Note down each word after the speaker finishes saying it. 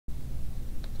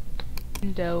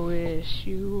And I wish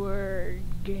you were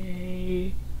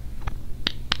gay.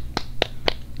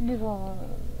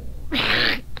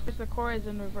 The chorus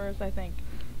in reverse, I think.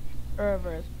 Or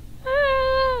reverse.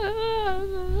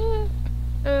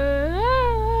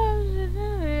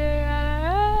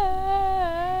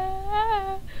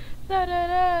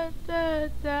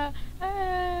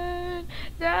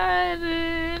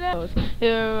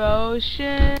 Your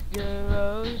ocean,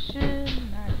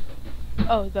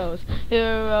 oh, those.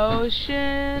 Your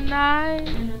ocean eyes.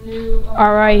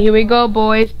 Alright, here we go,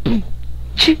 boys.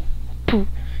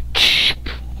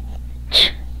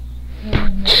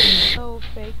 So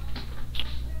fake.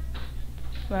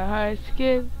 My heart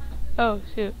skips. Oh,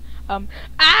 shoot.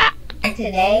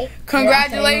 Today,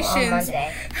 congratulations.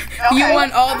 You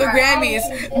won all the Grammys.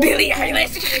 Billie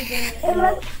Eilish.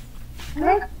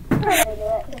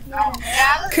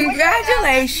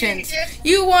 Congratulations.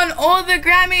 You won all the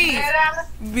Grammys.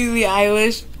 Billie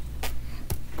Eilish.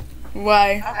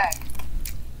 Why?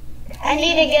 I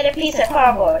need to get a piece of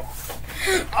cardboard.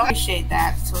 I appreciate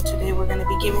that. So today we're going to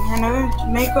be giving her another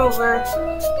makeover.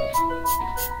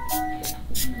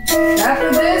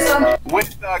 After this,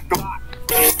 with the Glock.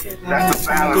 That's the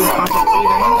salad.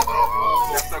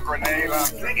 That's the grenade.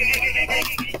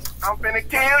 I'm finna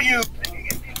kill you.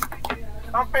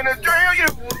 I'm finna drill you.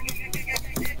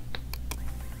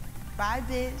 bye,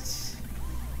 bitch.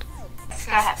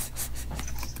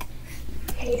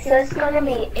 Okay, so it's going to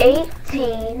be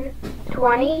 18,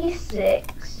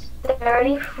 26,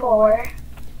 34,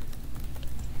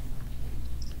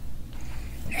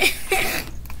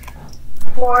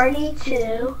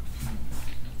 42.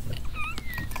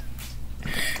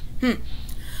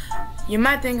 You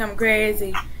might think I'm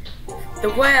crazy, the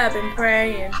way I've been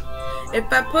praying.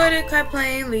 If I put it quite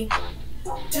plainly,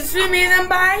 just read me them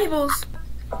Bibles.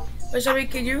 Or sorry,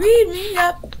 can you read me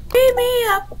up,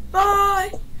 boy?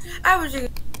 I was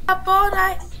reading up all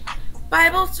night,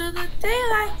 Bibles to the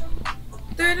daylight,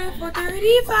 34,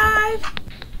 35.